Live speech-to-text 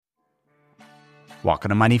Welcome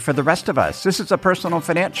to Money for the Rest of Us. This is a personal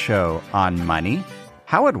finance show on money,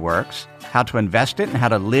 how it works, how to invest it, and how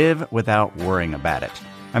to live without worrying about it.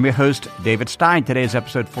 I'm your host, David Stein. Today's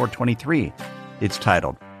episode 423. It's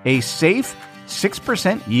titled, A Safe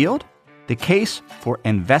 6% Yield? The Case for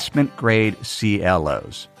Investment-Grade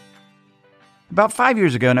CLOs. About 5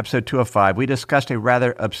 years ago in episode 205, we discussed a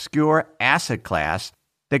rather obscure asset class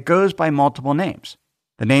that goes by multiple names.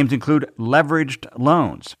 The names include leveraged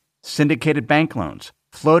loans, syndicated bank loans,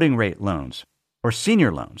 floating rate loans, or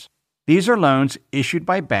senior loans. These are loans issued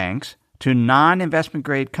by banks to non-investment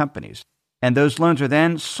grade companies, and those loans are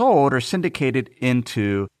then sold or syndicated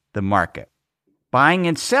into the market. Buying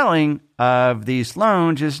and selling of these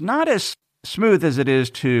loans is not as smooth as it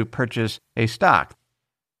is to purchase a stock.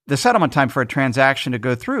 The settlement time for a transaction to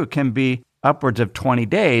go through can be upwards of 20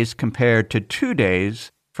 days compared to 2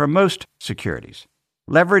 days for most securities.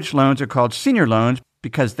 Leveraged loans are called senior loans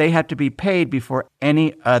because they have to be paid before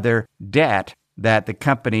any other debt that the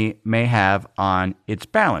company may have on its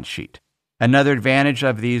balance sheet. Another advantage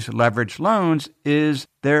of these leveraged loans is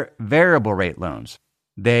their variable rate loans.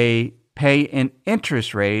 They pay an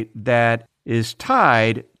interest rate that is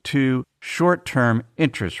tied to short-term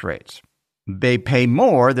interest rates. They pay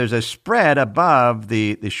more. There's a spread above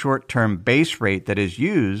the short-term base rate that is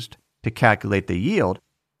used to calculate the yield.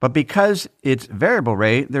 But because it's variable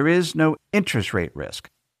rate, there is no interest rate risk.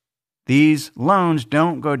 These loans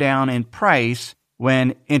don't go down in price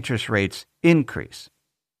when interest rates increase.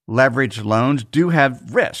 Leveraged loans do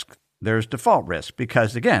have risk. There's default risk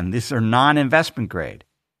because, again, these are non-investment grade.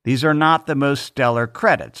 These are not the most stellar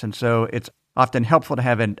credits, and so it's often helpful to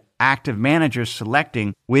have an active manager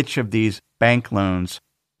selecting which of these bank loans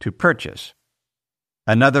to purchase.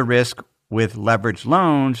 Another risk with leveraged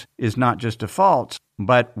loans is not just defaults,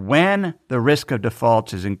 but when the risk of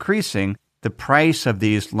defaults is increasing, the price of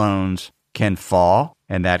these loans can fall,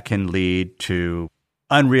 and that can lead to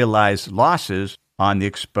unrealized losses on the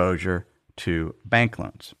exposure to bank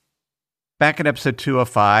loans. Back in episode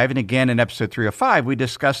 205, and again in episode 305, we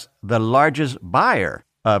discussed the largest buyer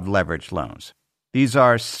of leveraged loans. These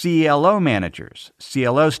are CLO managers.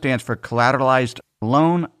 CLO stands for Collateralized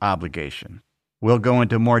Loan Obligation. We'll go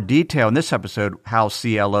into more detail in this episode how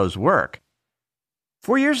CLOs work.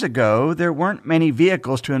 4 years ago, there weren't many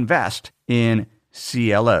vehicles to invest in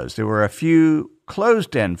CLOs. There were a few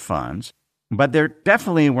closed-end funds, but there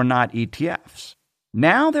definitely were not ETFs.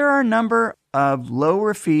 Now there are a number of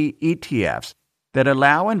lower-fee ETFs that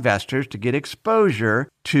allow investors to get exposure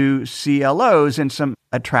to CLOs and some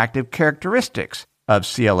attractive characteristics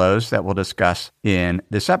of CLOs that we'll discuss in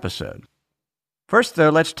this episode. First, though,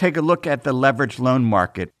 let's take a look at the leveraged loan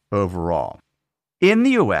market overall. In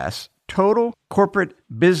the U.S., total corporate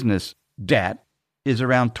business debt is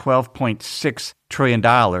around $12.6 trillion,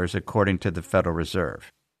 according to the Federal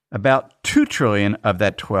Reserve. About $2 trillion of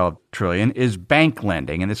that $12 trillion is bank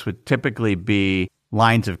lending, and this would typically be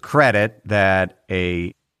lines of credit that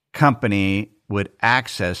a company would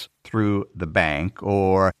access through the bank,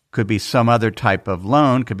 or could be some other type of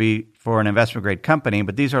loan, could be for an investment-grade company,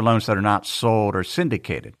 but these are loans that are not sold or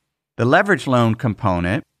syndicated. The leveraged loan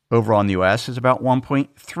component overall in the U.S. is about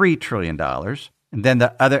 $1.3 trillion. And then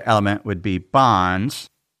the other element would be bonds,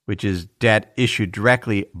 which is debt issued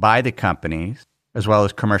directly by the companies, as well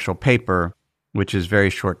as commercial paper, which is very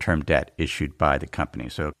short-term debt issued by the company.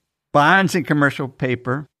 So bonds and commercial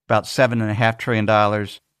paper, about $7.5 trillion.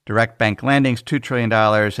 Direct bank lending is $2 trillion.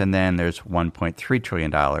 And then there's $1.3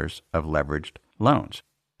 trillion of leveraged loans.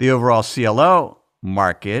 The overall CLO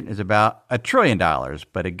market is about $1 trillion.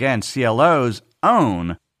 But again, CLOs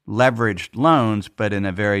own leveraged loans, but in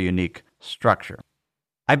a very unique structure.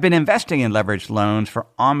 I've been investing in leveraged loans for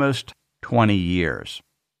almost 20 years.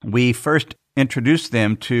 We first introduced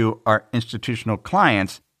them to our institutional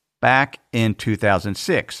clients back in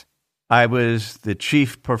 2006. I was the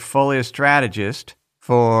chief portfolio strategist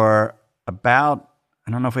for about,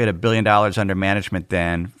 I don't know if we had $1 billion under management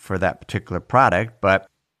then for that particular product, but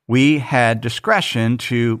we had discretion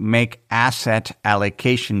to make asset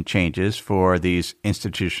allocation changes for these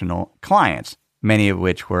institutional clients, many of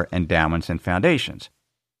which were endowments and foundations.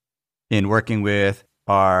 In working with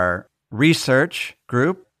our research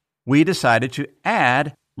group, we decided to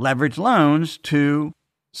add leveraged loans to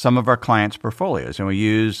some of our clients' portfolios, and we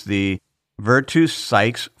used the Virtu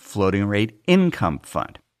Sykes Floating Rate Income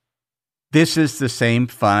Fund. This is the same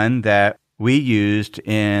fund that we used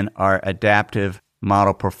in our adaptive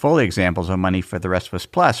model portfolio examples on Money for the Rest of Us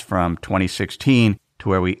Plus from 2016 to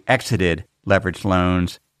where we exited leveraged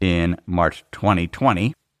loans in March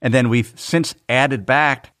 2020. And then we've since added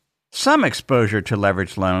back some exposure to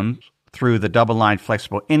leveraged loans through the Double Line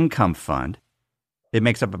Flexible Income Fund. It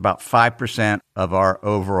makes up about 5% of our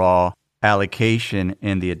overall allocation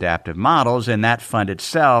in the adaptive models, and that fund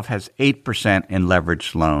itself has 8% in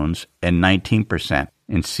leveraged loans and 19%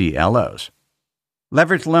 in CLOs.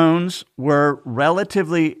 Leveraged loans were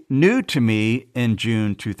relatively new to me in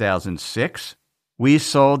June 2006. We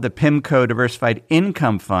sold the PIMCO Diversified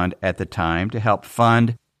Income Fund at the time to help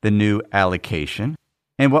fund the new allocation.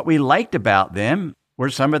 And what we liked about them were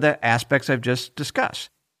some of the aspects I've just discussed.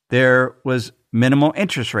 There was minimal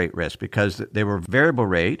interest rate risk because they were variable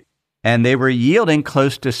rate, and they were yielding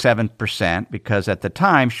close to 7% because at the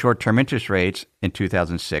time, short-term interest rates in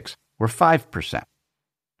 2006 were 5%.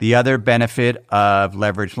 The other benefit of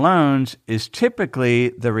leveraged loans is typically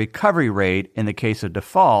the recovery rate in the case of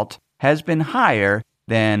default has been higher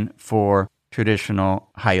than for traditional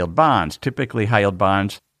high-yield bonds. Typically, high-yield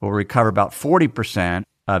bonds will recover about 40%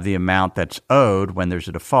 of the amount that's owed when there's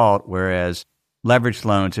a default, whereas leveraged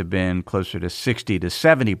loans have been closer to 60 to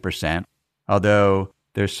 70%, although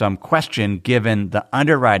there's some question given the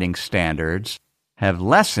underwriting standards have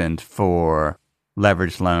lessened for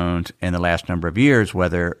leveraged loans in the last number of years,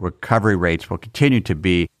 whether recovery rates will continue to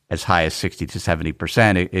be as high as 60 to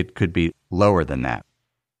 70%. It could be lower than that.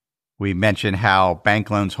 We mentioned how bank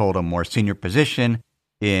loans hold a more senior position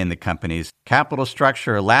in the company's capital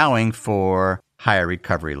structure, allowing for higher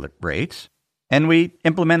recovery rates. And we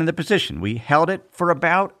implemented the position. We held it for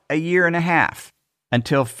about a year and a half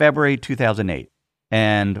until February 2008.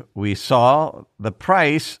 And we saw the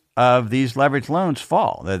price of these leveraged loans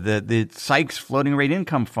fall. The Sykes Floating Rate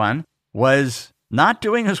Income Fund was not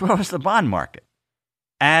doing as well as the bond market.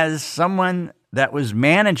 As someone that was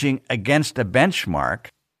managing against a benchmark,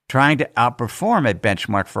 trying to outperform a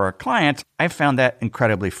benchmark for our clients, I found that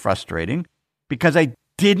incredibly frustrating because I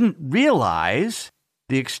didn't realize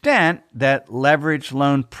the extent that leveraged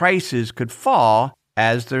loan prices could fall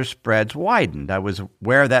as their spreads widened. I was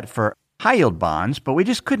aware of that for high-yield bonds, but we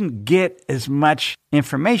just couldn't get as much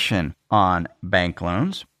information on bank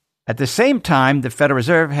loans. At the same time, the Federal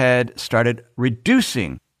Reserve had started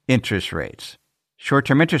reducing interest rates.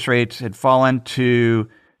 Short-term interest rates had fallen to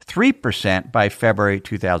 3% by February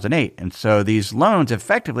 2008. And so these loans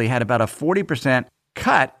effectively had about a 40%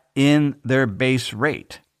 cut in their base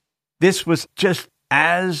rate. This was just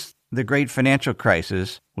as the great financial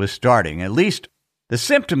crisis was starting. At least the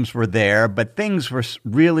symptoms were there, but things were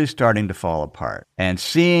really starting to fall apart. And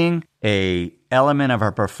seeing an element of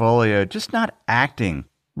our portfolio just not acting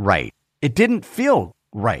right, it didn't feel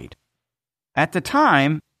right. At the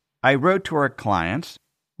time, I wrote to our clients,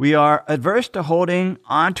 we are adverse to holding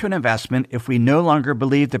onto an investment if we no longer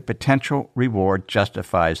believe the potential reward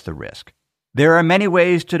justifies the risk. There are many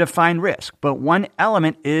ways to define risk, but one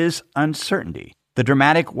element is uncertainty. The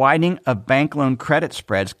dramatic widening of bank loan credit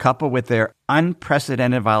spreads coupled with their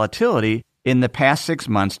unprecedented volatility in the past 6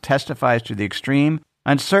 months testifies to the extreme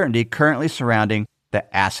uncertainty currently surrounding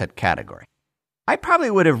the asset category. I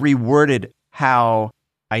probably would have reworded how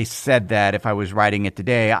I said that if I was writing it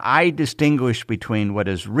today. I distinguish between what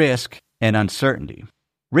is risk and uncertainty.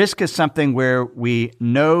 Risk is something where we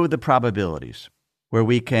know the probabilities, where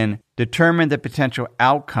we can determine the potential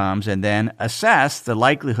outcomes and then assess the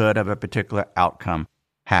likelihood of a particular outcome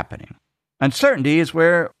happening. Uncertainty is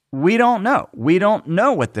where we don't know. We don't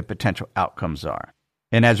know what the potential outcomes are.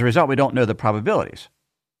 And as a result, we don't know the probabilities.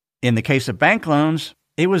 In the case of bank loans,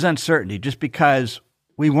 it was uncertainty just because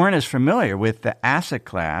we weren't as familiar with the asset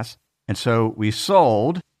class. And so we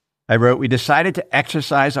sold. I wrote, we decided to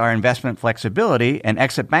exercise our investment flexibility and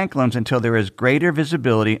exit bank loans until there is greater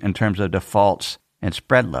visibility in terms of defaults and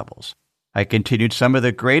spread levels. I continued, some of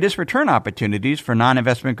the greatest return opportunities for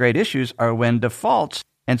non-investment grade issues are when defaults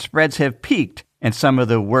and spreads have peaked, and some of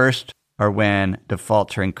the worst are when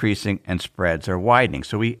defaults are increasing and spreads are widening.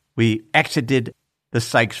 So we exited the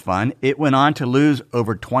Sykes Fund. It went on to lose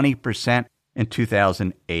over 20% in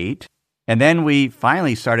 2008. And then we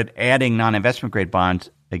finally started adding non-investment grade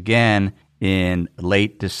bonds again in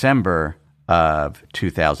late December of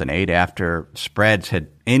 2008 after spreads had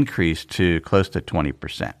increased to close to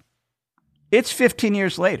 20%. It's 15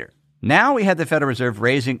 years later. Now we have the Federal Reserve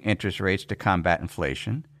raising interest rates to combat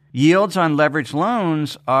inflation. Yields on leveraged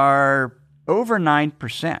loans are over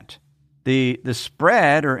 9%. The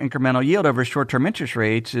spread or incremental yield over short-term interest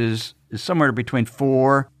rates is somewhere between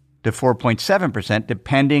 4 to 4.7%,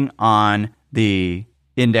 depending on the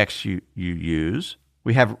index you use.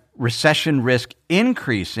 We have recession risk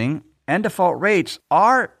increasing, and default rates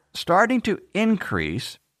are starting to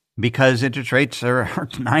increase because interest rates are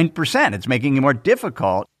 9%. It's making it more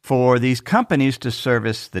difficult for these companies to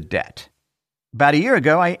service the debt. About a year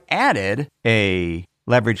ago, I added a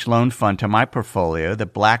leveraged loan fund to my portfolio, the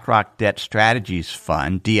BlackRock Debt Strategies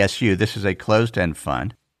Fund, DSU. This is a closed-end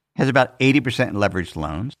fund. Has about 80% in leveraged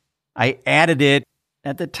loans. I added it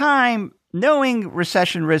at the time knowing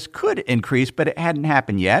recession risk could increase, but it hadn't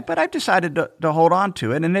happened yet. But I've decided to hold on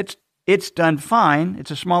to it, and it's done fine.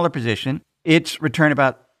 It's a smaller position. It's returned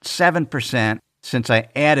about 7% since I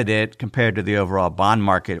added it compared to the overall bond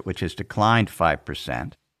market, which has declined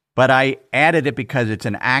 5%. But I added it because it's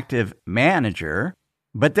an active manager.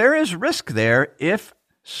 But there is risk there if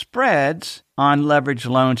spreads on leveraged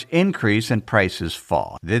loans increase and prices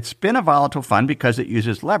fall. It's been a volatile fund because it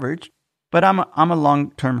uses leverage, but I'm a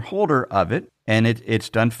long-term holder of it, and it's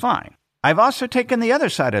done fine. I've also taken the other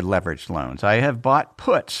side of leveraged loans. I have bought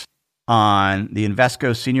puts on the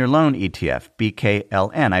Invesco Senior Loan ETF,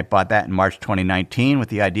 BKLN. I bought that in March 2019 with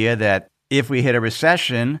the idea that if we hit a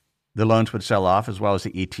recession, the loans would sell off as well as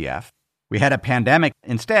the ETF. We had a pandemic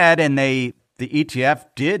instead, and the ETF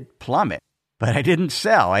did plummet, but I didn't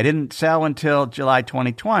sell. I didn't sell until July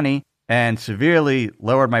 2020 and severely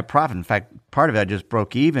lowered my profit. In fact, part of it I just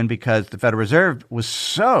broke even because the Federal Reserve was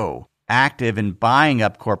so active in buying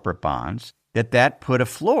up corporate bonds that put a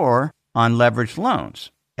floor on leveraged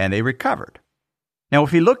loans, and they recovered. Now,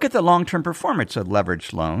 if we look at the long-term performance of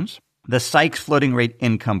leveraged loans, the Sykes Floating Rate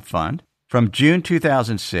Income Fund from June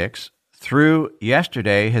 2006 through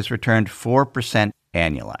yesterday has returned 4%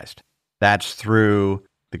 annualized. That's through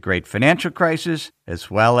the Great Financial Crisis,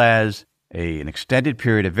 as well as an extended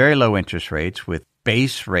period of very low interest rates with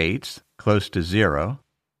base rates close to zero,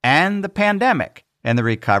 and the pandemic and the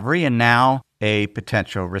recovery, and now a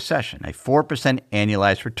potential recession, a 4%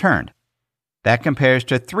 annualized return. That compares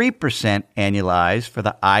to 3% annualized for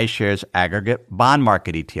the iShares Aggregate Bond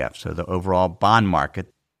Market ETF, so the overall bond market.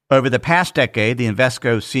 Over the past decade, the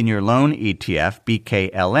Invesco Senior Loan ETF,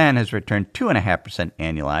 BKLN, has returned 2.5%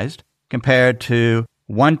 annualized, compared to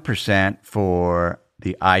 1% for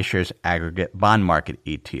the iShares Aggregate Bond Market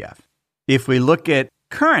ETF. If we look at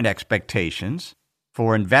current expectations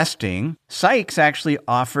for investing, Sykes actually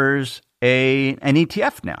offers an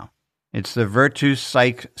ETF now. It's the Virtu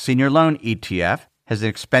Sykes Senior Loan ETF, has an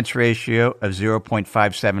expense ratio of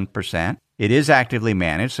 0.57%. It is actively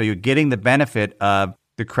managed, so you're getting the benefit of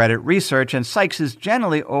the credit research, and Sykes has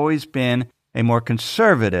generally always been a more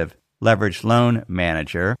conservative leveraged loan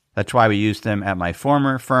manager. That's why we used them at my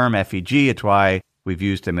former firm, FEG. It's why we've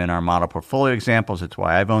used them in our model portfolio examples. It's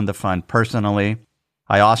why I've owned the fund personally.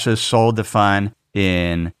 I also sold the fund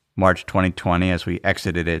in March 2020 as we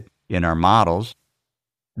exited it in our models.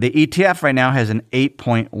 The ETF right now has an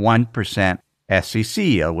 8.1% SEC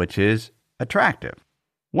yield, which is attractive.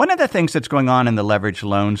 One of the things that's going on in the leveraged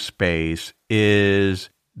loan space is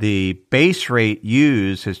the base rate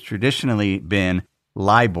used has traditionally been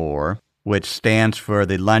LIBOR, which stands for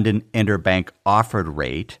the London Interbank Offered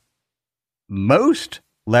Rate. Most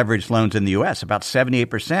leveraged loans in the U.S., about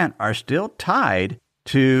 78%, are still tied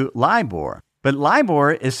to LIBOR. But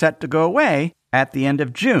LIBOR is set to go away at the end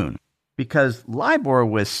of June because LIBOR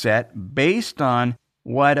was set based on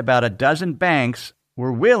what about a dozen banks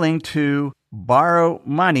were willing to borrow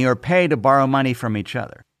money or pay to borrow money from each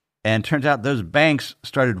other. And it turns out those banks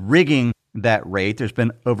started rigging that rate. There's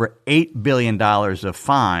been over $8 billion of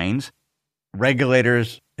fines.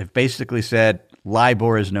 Regulators have basically said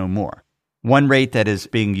LIBOR is no more. One rate that is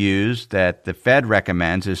being used that the Fed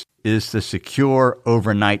recommends is the Secure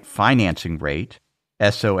Overnight Financing Rate,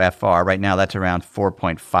 SOFR. Right now, that's around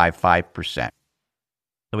 4.55%.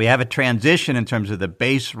 So we have a transition in terms of the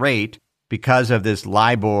base rate because of this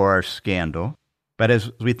LIBOR scandal. But as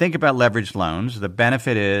we think about leveraged loans, the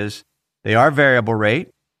benefit is they are variable rate,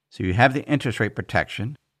 so you have the interest rate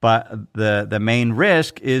protection. But the main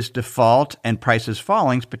risk is default and prices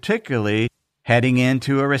falling, particularly heading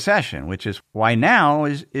into a recession, which is why now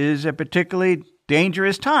is a particularly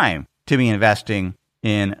dangerous time to be investing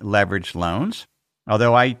in leveraged loans.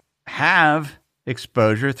 Although I have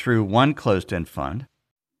exposure through one closed-end fund.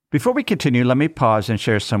 Before we continue, let me pause and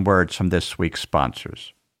share some words from this week's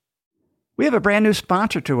sponsors. We have a brand new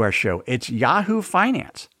sponsor to our show. It's Yahoo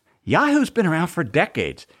Finance. Yahoo's been around for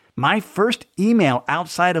decades. My first email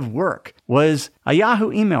outside of work was a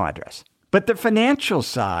Yahoo email address. But the financial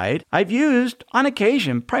side, I've used on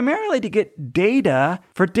occasion primarily to get data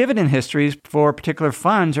for dividend histories for particular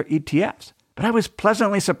funds or ETFs. But I was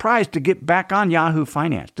pleasantly surprised to get back on Yahoo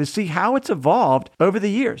Finance to see how it's evolved over the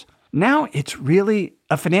years. Now it's really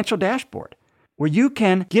a financial dashboard where you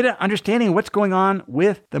can get an understanding of what's going on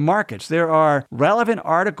with the markets. There are relevant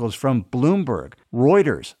articles from Bloomberg,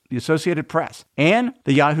 Reuters, the Associated Press, and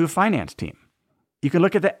the Yahoo Finance team. You can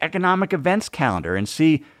look at the economic events calendar and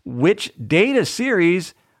see which data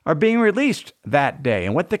series are being released that day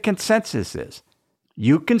and what the consensus is.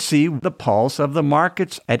 You can see the pulse of the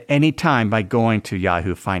markets at any time by going to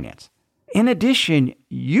Yahoo Finance. In addition,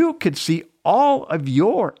 you could see all of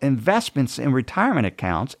your investments in retirement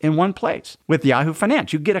accounts in one place. With Yahoo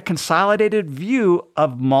Finance, you get a consolidated view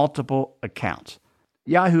of multiple accounts.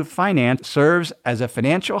 Yahoo Finance serves as a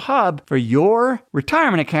financial hub for your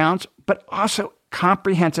retirement accounts, but also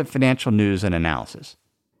comprehensive financial news and analysis.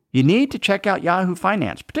 You need to check out Yahoo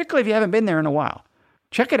Finance, particularly if you haven't been there in a while.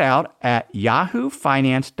 Check it out at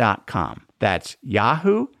yahoofinance.com. That's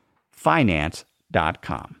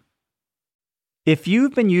yahoofinance.com. If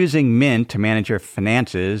you've been using Mint to manage your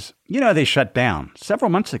finances, you know they shut down several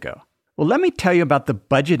months ago. Well, let me tell you about the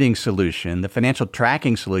budgeting solution, the financial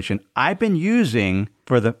tracking solution I've been using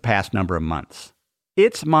for the past number of months.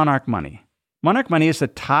 It's Monarch Money. Monarch Money is the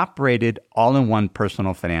top-rated all-in-one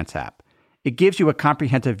personal finance app. It gives you a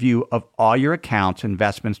comprehensive view of all your accounts,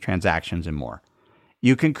 investments, transactions, and more.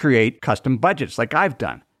 You can create custom budgets like I've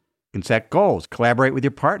done. You can set goals, collaborate with your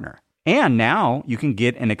partner. And now you can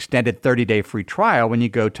get an extended 30-day free trial when you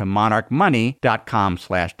go to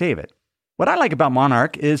monarchmoney.com/David. What I like about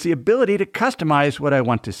Monarch is the ability to customize what I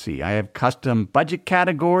want to see. I have custom budget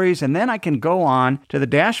categories, and then I can go on to the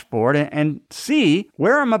dashboard and see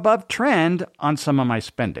where I'm above trend on some of my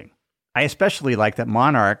spending. I especially like that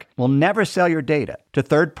Monarch will never sell your data to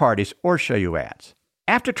third parties or show you ads.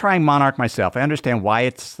 After trying Monarch myself, I understand why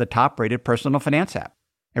it's the top-rated personal finance app.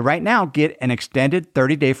 And right now, get an extended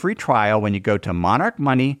 30-day free trial when you go to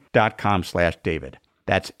monarchmoney.com/David.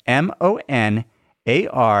 That's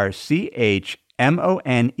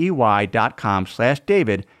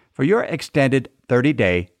monarchmoney.com/David for your extended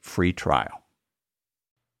 30-day free trial.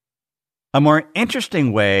 A more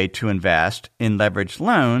interesting way to invest in leveraged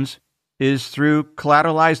loans is through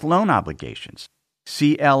collateralized loan obligations,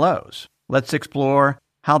 CLOs. Let's explore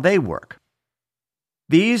how they work.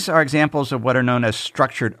 These are examples of what are known as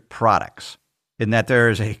structured products, in that there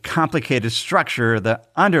is a complicated structure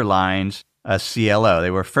that underlines a CLO.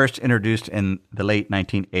 They were first introduced in the late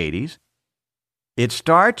 1980s. It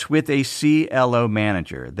starts with a CLO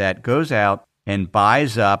manager that goes out and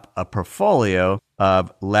buys up a portfolio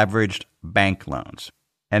of leveraged bank loans.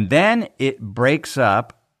 And then it breaks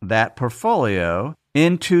up that portfolio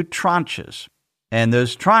into tranches. And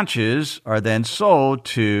those tranches are then sold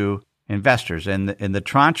to investors. And the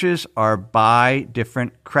tranches are by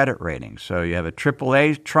different credit ratings. So you have a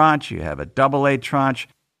AAA tranche, you have a AA tranche,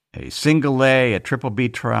 a single A, a triple B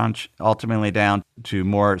tranche, ultimately down to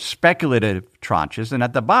more speculative tranches. And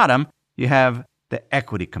at the bottom, you have the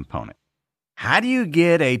equity component. How do you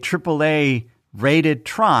get a AAA rated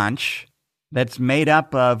tranche that's made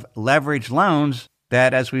up of leveraged loans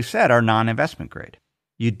that, as we've said, are non-investment grade?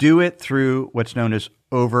 You do it through what's known as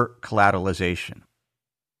over-collateralization.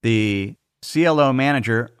 The CLO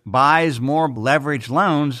manager buys more leveraged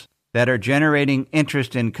loans that are generating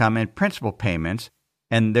interest income and principal payments,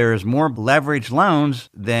 and there's more leveraged loans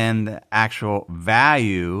than the actual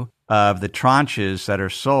value of the tranches that are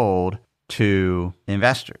sold to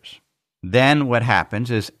investors. Then what happens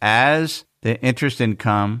is as the interest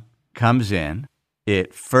income comes in,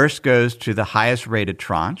 it first goes to the highest rated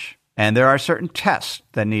tranche, and there are certain tests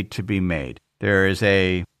that need to be made. There is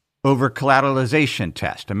a over-collateralization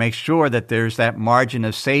test to make sure that there's that margin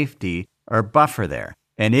of safety or buffer there.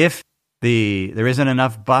 And if there isn't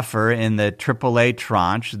enough buffer in the AAA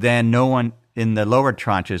tranche, then no one in the lower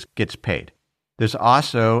tranches gets paid. There's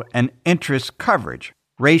also an interest coverage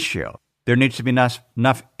ratio. There needs to be enough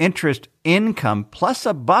interest income plus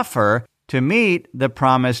a buffer to meet the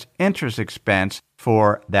promised interest expense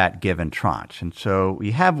for that given tranche. And so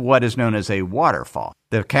we have what is known as a waterfall.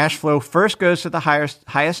 The cash flow first goes to the highest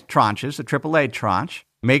tranches, the AAA tranche.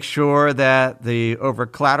 Make sure that the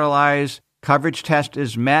over-collateralized coverage test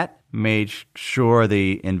is met. Make sure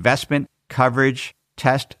the investment coverage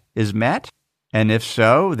test is met. And if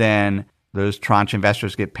so, then those tranche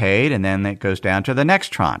investors get paid, and then it goes down to the next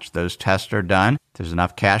tranche. Those tests are done. If there's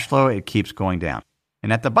enough cash flow, it keeps going down.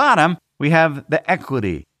 And at the bottom, we have the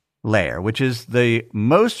equity layer, which is the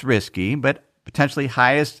most risky but potentially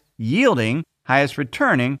highest yielding, highest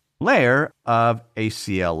returning layer of a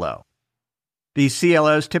CLO. These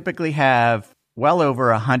CLOs typically have well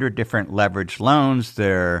over 100 different leveraged loans.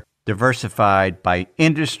 They're diversified by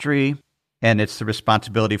industry, and it's the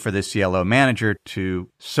responsibility for the CLO manager to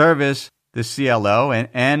service the CLO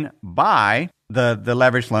and buy the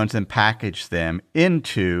leveraged loans and package them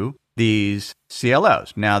into these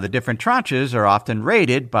CLOs. Now, the different tranches are often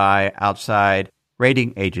rated by outside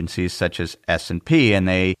rating agencies such as S&P, and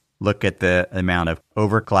they look at the amount of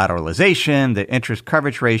over-collateralization, the interest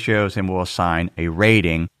coverage ratios, and we'll assign a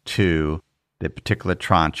rating to the particular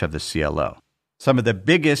tranche of the CLO. Some of the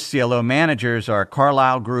biggest CLO managers are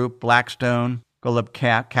Carlyle Group, Blackstone, Golub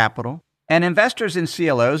Capital. And investors in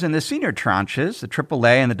CLOs in the senior tranches, the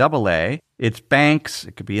AAA and the AA, it's banks,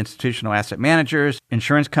 it could be institutional asset managers,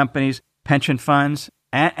 insurance companies, pension funds.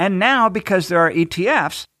 And now, because there are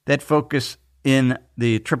ETFs that focus in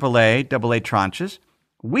the AAA, AA tranches,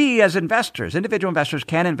 we as investors, individual investors,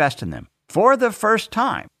 can invest in them for the first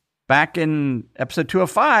time. Back in episode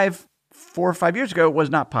 205, 4 or 5 years ago, it was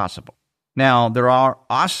not possible. Now, there are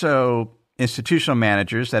also institutional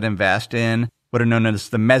managers that invest in what are known as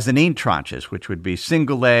the mezzanine tranches, which would be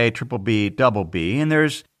single A, triple B, double B. And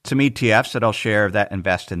there's some ETFs that I'll share that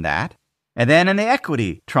invest in that. And then in the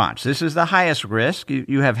equity tranche, this is the highest risk.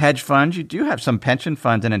 You have hedge funds. You do have some pension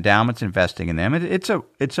funds and endowments investing in them.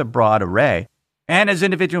 It's a broad array. And as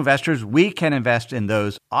individual investors, we can invest in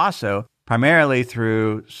those also, primarily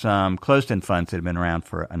through some closed-end funds that have been around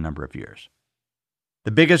for a number of years.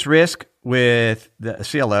 The biggest risk with the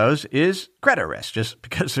CLOs is credit risk, just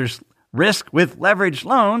because there's risk with leveraged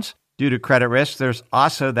loans due to credit risk. There's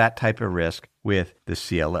also that type of risk with the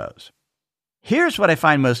CLOs. Here's what I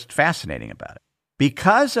find most fascinating about it.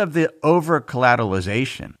 Because of the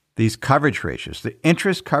over-collateralization, these coverage ratios, the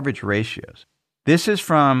interest coverage ratios, this is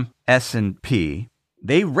from S&P.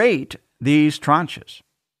 They rate these tranches,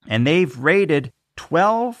 and they've rated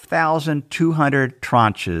 12,200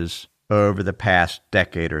 tranches over the past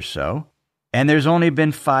decade or so, and there's only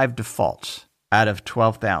been 5 defaults out of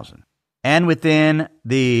 12,000. And within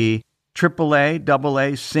the AAA,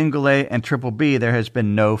 AA, single A, and triple B, there has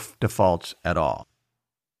been no defaults at all.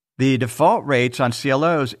 The default rates on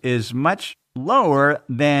CLOs is much lower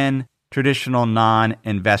than traditional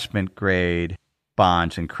non-investment grade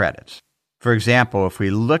bonds and credits. For example, if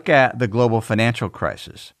we look at the global financial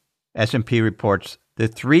crisis, S&P reports the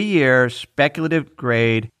 3-year speculative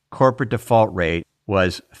grade corporate default rate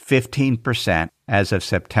was 15% as of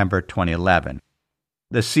September 2011.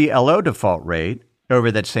 The CLO default rate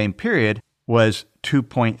over that same period was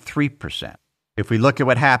 2.3%. If we look at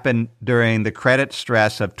what happened during the credit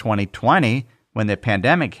stress of 2020, when the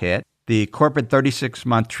pandemic hit, the corporate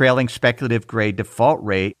 36-month trailing speculative grade default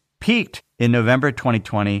rate peaked in November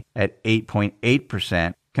 2020 at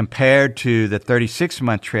 8.8% compared to the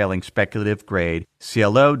 36-month trailing speculative grade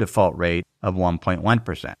CLO default rate of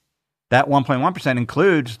 1.1%. That 1.1%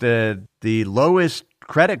 includes the lowest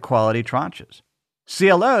credit quality tranches.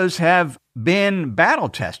 CLOs have been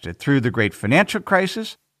battle-tested through the great financial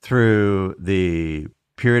crisis, through the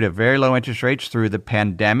period of very low interest rates, through the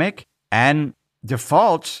pandemic, and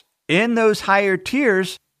defaults in those higher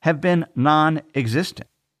tiers have been non-existent.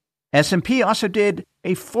 S&P also did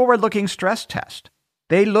a forward-looking stress test.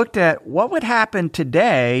 They looked at what would happen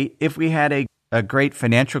today if we had a great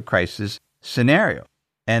financial crisis scenario.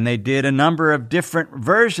 And they did a number of different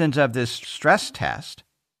versions of this stress test.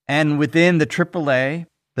 And within the AAA,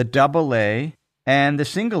 the AA, and the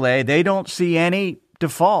single A, they don't see any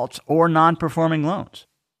defaults or non-performing loans.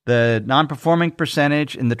 The non-performing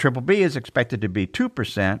percentage in the BBB is expected to be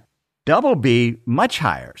 2%, double B much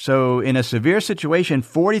higher. So in a severe situation,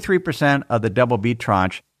 43% of the double B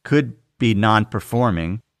tranche could be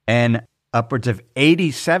non-performing and upwards of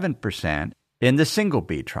 87% in the single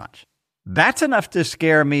B tranche. That's enough to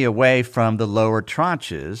scare me away from the lower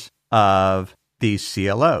tranches of these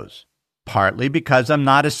CLOs, partly because I'm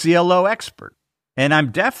not a CLO expert, and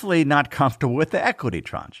I'm definitely not comfortable with the equity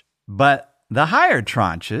tranche. But the higher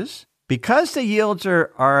tranches, because the yields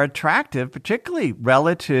are attractive, particularly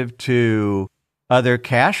relative to other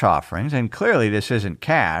cash offerings, and clearly this isn't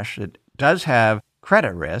cash, it does have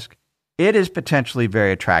credit risk, it is potentially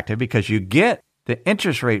very attractive because you get the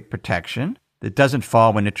interest rate protection that doesn't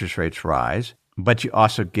fall when interest rates rise, but you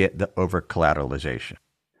also get the over-collateralization.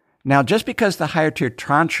 Now, just because the higher tier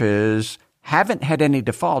tranches haven't had any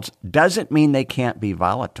defaults doesn't mean they can't be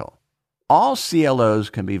volatile. All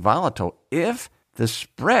CLOs can be volatile if the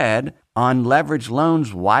spread on leveraged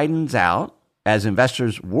loans widens out as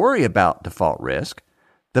investors worry about default risk.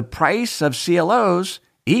 The price of CLOs,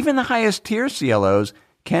 even the highest tier CLOs,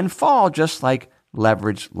 can fall just like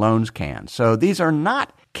leveraged loans can. So these are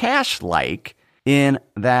not cash-like in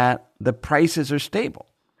that the prices are stable.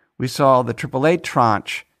 We saw the AAA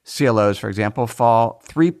tranche CLOs, for example, fall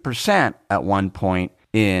 3% at one point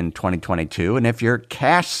in 2022. And if your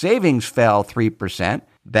cash savings fell 3%,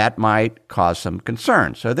 that might cause some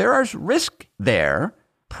concern. So there is risk there,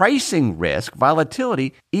 pricing risk,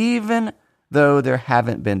 volatility, even though there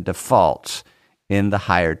haven't been defaults in the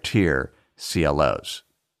higher tier CLOs.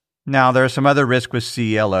 Now, there are some other risks with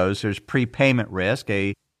CLOs. There's prepayment risk.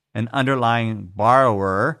 An underlying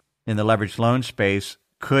borrower in the leveraged loan space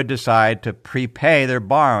could decide to prepay their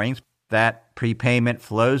borrowings. That prepayment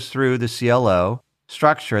flows through the CLO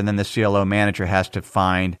structure, and then the CLO manager has to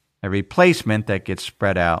find a replacement that gets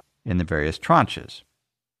spread out in the various tranches.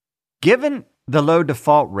 Given the low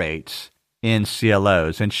default rates in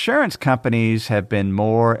CLOs, insurance companies have been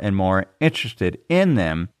more and more interested in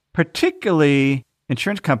them, particularly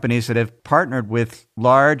insurance companies that have partnered with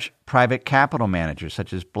large private capital managers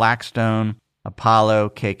such as Blackstone,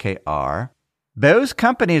 Apollo, KKR. Those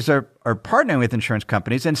companies are partnering with insurance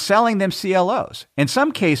companies and selling them CLOs. In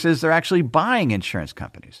some cases, they're actually buying insurance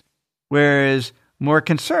companies, whereas more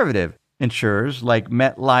conservative insurers like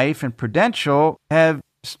MetLife and Prudential have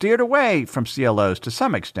steered away from CLOs to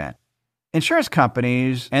some extent. Insurance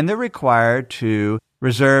companies, and they're required to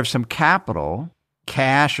reserve some capital,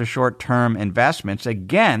 cash or short-term investments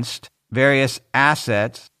against various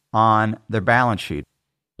assets on their balance sheet.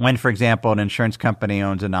 When, for example, an insurance company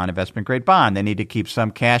owns a non-investment grade bond, they need to keep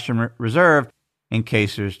some cash in reserve in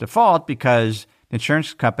case there's default because the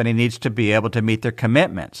insurance company needs to be able to meet their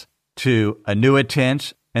commitments to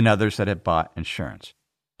annuitants and others that have bought insurance.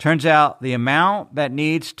 Turns out the amount that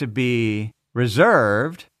needs to be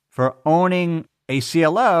reserved for owning a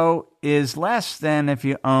CLO is less than if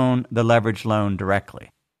you own the leveraged loan directly.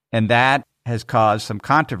 And that has caused some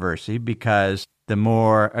controversy because the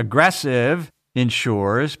more aggressive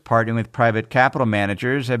insurers partnering with private capital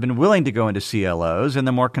managers have been willing to go into CLOs, and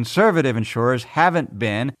the more conservative insurers haven't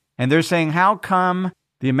been. And they're saying, how come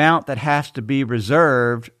the amount that has to be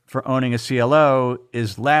reserved for owning a CLO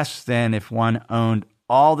is less than if one owned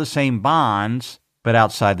all the same bonds, but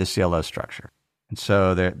outside the CLO structure? And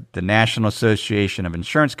so the National Association of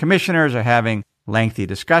Insurance Commissioners are having lengthy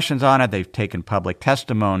discussions on it. They've taken public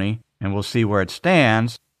testimony, and we'll see where it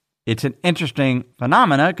stands. It's an interesting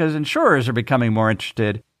phenomena because insurers are becoming more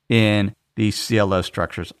interested in these CLO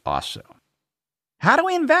structures also. How do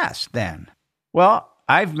we invest then? Well,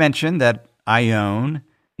 I've mentioned that I own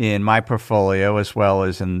in my portfolio, as well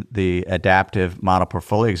as in the adaptive model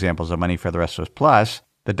portfolio examples of Money for the Rest of Us Plus,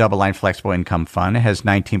 the Double Line Flexible Income Fund. It has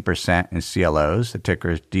 19% in CLOs. The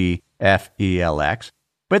ticker is DFELX.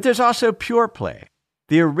 But there's also Pure Play.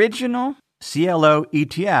 The original CLO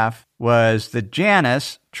ETF was the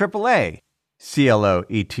Janus AAA CLO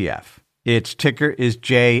ETF. Its ticker is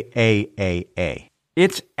JAAA.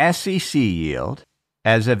 Its SEC yield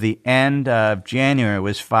as of the end of January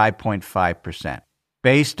was 5.5%.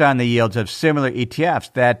 Based on the yields of similar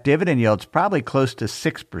ETFs, that dividend yield's probably close to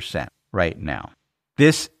 6% right now.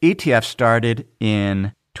 This ETF started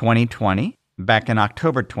in 2020, back in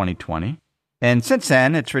October 2020, and since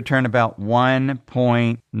then, it's returned about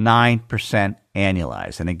 1.9%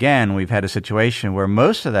 annualized. And again, we've had a situation where for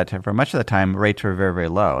much of the time, rates were very, very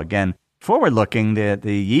low. Again, forward-looking,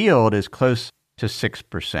 the yield is close to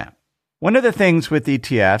 6%. One of the things with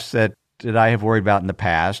ETFs that I have worried about in the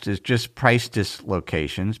past is just price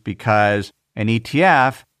dislocations, because an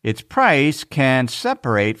ETF, its price can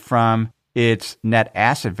separate from its net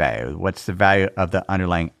asset value. What's the value of the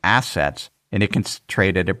underlying assets? And it can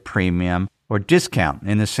trade at a premium or discount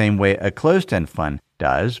in the same way a closed-end fund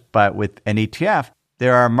does. But with an ETF,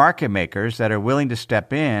 there are market makers that are willing to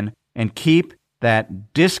step in and keep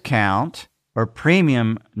that discount or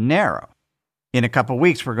premium narrow. In a couple of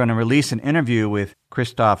weeks, we're going to release an interview with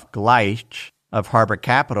Christoph Gleich of Harbor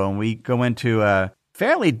Capital, and we go into a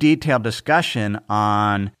fairly detailed discussion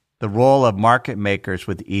on the role of market makers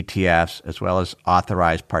with ETFs as well as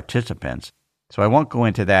authorized participants. So I won't go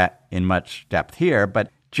into that in much depth here,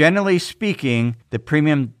 but generally speaking, the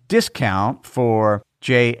premium discount for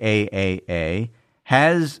JAAA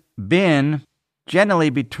has been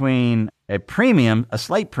generally between a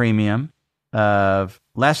slight premium of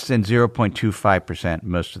less than 0.25%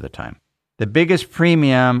 most of the time. The biggest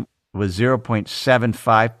premium was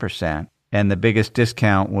 0.75%, and the biggest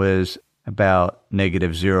discount was about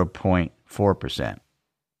negative 0.4%.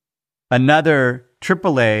 Another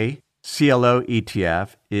AAA CLO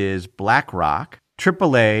ETF is BlackRock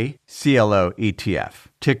AAA CLO ETF.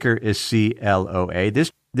 Ticker is CLOA.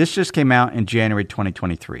 This just came out in January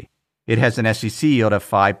 2023. It has an SEC yield of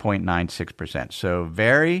 5.96%. So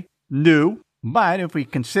very new. But if we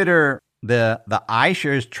consider the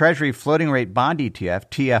iShares Treasury Floating Rate Bond ETF,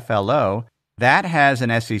 TFLO, that has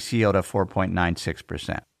an SEC yield of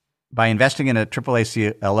 4.96%. By investing in a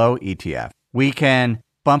AAA CLO ETF, we can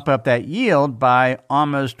bump up that yield by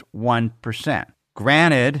almost 1%.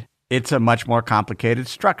 Granted, it's a much more complicated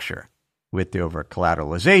structure. With the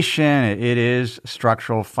over-collateralization, it is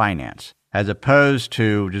structural finance. as opposed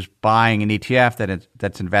to just buying an ETF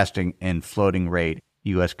that's investing in floating rate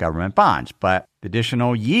U.S. government bonds. But the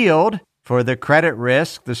additional yield for the credit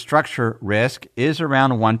risk, the structure risk, is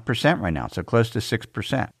around 1% right now, so close to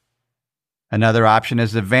 6%. Another option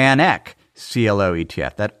is the Van Eck CLO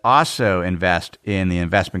ETF that also invests in the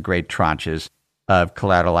investment-grade tranches of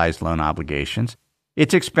collateralized loan obligations.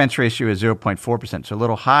 Its expense ratio is 0.4%, so a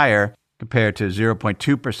little higher compared to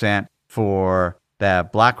 0.2% for the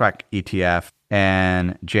BlackRock ETF,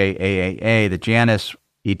 and JAAA, the Janus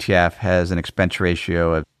ETF, has an expense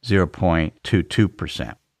ratio of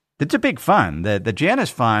 0.22%. It's a big fund. The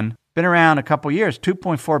Janus fund been around a couple years,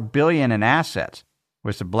 $2.4 billion in assets,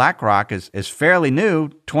 whereas the BlackRock is fairly new,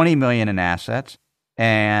 $20 million in assets,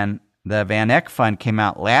 and the Van Eck fund came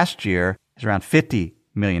out last year, is around $50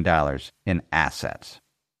 million in assets.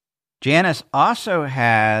 Janus also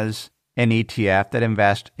has an ETF that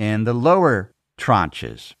invests in the lower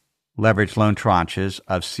tranches, leveraged loan tranches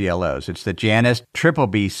of CLOs. It's the Janus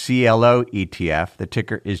BBB CLO ETF. The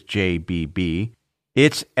ticker is JBB.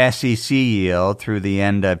 Its SEC yield through the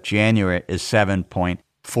end of January is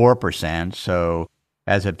 7.4%. So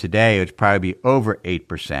as of today, it would probably be over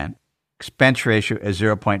 8%. Expense ratio is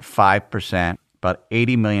 0.5%, about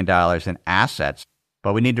 $80 million in assets.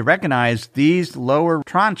 But we need to recognize these lower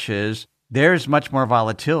tranches, there's much more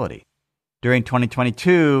volatility. During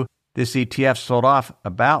 2022, this ETF sold off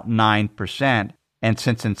about 9%. And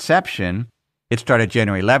since inception, it started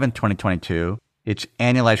January 11, 2022. Its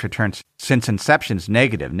annualized returns since inception is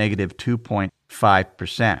negative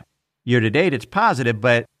 2.5%. Year to date, it's positive,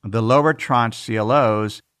 but the lower tranche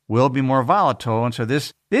CLOs will be more volatile. And so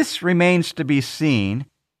this remains to be seen.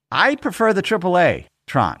 I prefer the AAA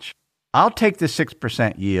tranche. I'll take the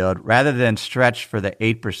 6% yield rather than stretch for the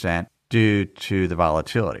 8% due to the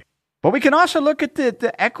volatility. But we can also look at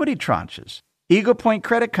the equity tranches. Eagle Point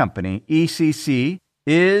Credit Company, ECC,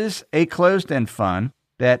 is a closed-end fund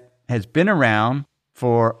that has been around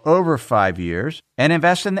for over 5 years and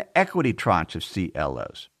invests in the equity tranche of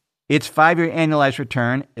CLOs. Its 5-year annualized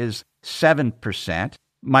return is 7%.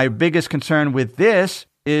 My biggest concern with this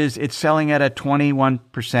is it's selling at a 21%,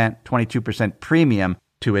 22% premium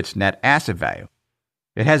to its net asset value.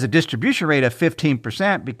 It has a distribution rate of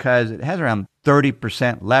 15% because it has around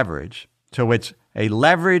 30% leverage. So it's a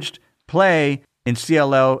leveraged play in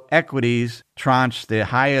CLO equities tranche, the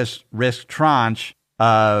highest risk tranche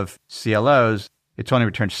of CLOs. It's only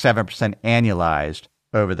returned 7% annualized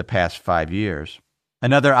over the past 5 years.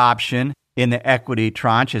 Another option in the equity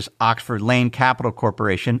tranche is Oxford Lane Capital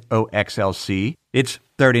Corporation, OXLC. It's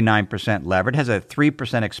 39% levered, has a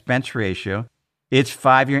 3% expense ratio. Its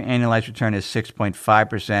 5-year annualized return is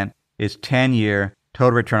 6.5%. Its 10-year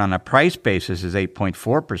total return on a price basis is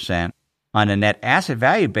 8.4%. On a net asset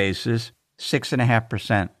value basis,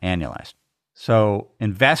 6.5% annualized. So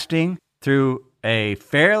investing through a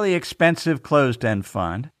fairly expensive closed-end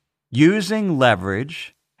fund using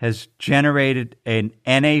leverage has generated an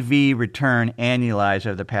NAV return annualized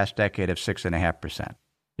over the past decade of 6.5%.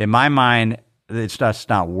 In my mind, it's just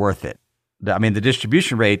not worth it. I mean, the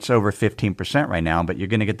distribution rate's over 15% right now, but you're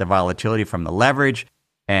going to get the volatility from the leverage.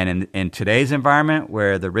 And in today's environment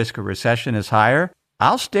where the risk of recession is higher,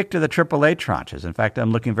 I'll stick to the AAA tranches. In fact,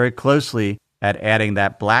 I'm looking very closely at adding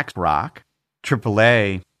that BlackRock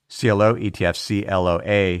AAA CLO ETF,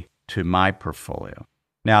 CLOA, to my portfolio.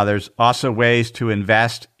 Now, there's also ways to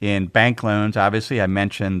invest in bank loans. Obviously, I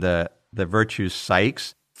mentioned the Virtus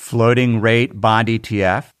Sykes floating rate bond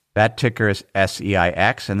ETF. That ticker is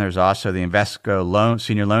SEIX, and there's also the Invesco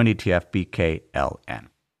senior loan ETF, BKLN.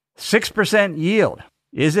 6% yield.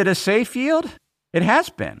 Is it a safe yield? It has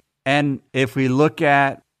been. And if we look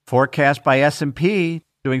at forecast by S&P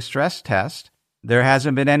doing stress tests, there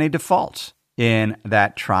hasn't been any defaults in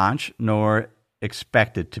that tranche, nor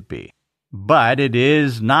expected to be. But it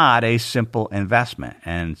is not a simple investment.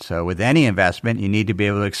 And so with any investment, you need to be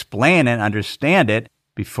able to explain and understand it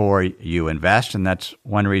before you invest. And that's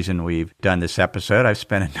one reason we've done this episode. I've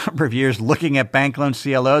spent a number of years looking at bank loan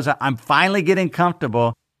CLOs. I'm finally getting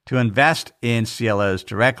comfortable to invest in CLOs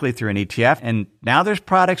directly through an ETF. And now there's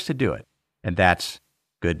products to do it. And that's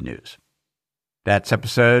good news. That's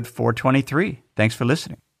episode 423. Thanks for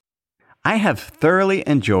listening. I have thoroughly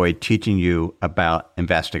enjoyed teaching you about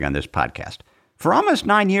investing on this podcast for almost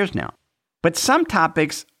 9 years now. But some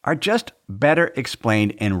topics are just better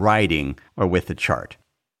explained in writing or with a chart.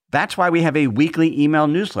 That's why we have a weekly email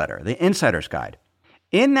newsletter, the Insider's Guide.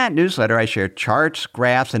 In that newsletter, I share charts,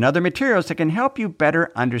 graphs, and other materials that can help you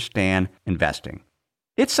better understand investing.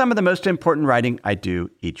 It's some of the most important writing I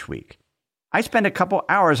do each week. I spend a couple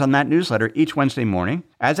hours on that newsletter each Wednesday morning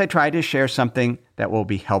as I try to share something that will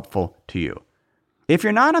be helpful to you. If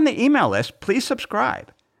you're not on the email list, please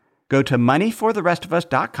subscribe. Go to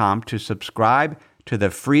moneyfortherestofus.com to subscribe to the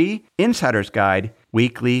free Insider's Guide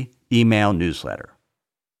weekly email newsletter.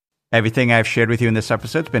 Everything I've shared with you in this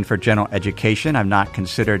episode has been for general education. I've not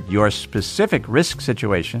considered your specific risk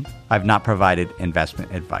situation. I've not provided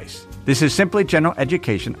investment advice. This is simply general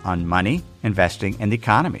education on money, investing, and the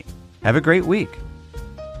economy. Have a great week.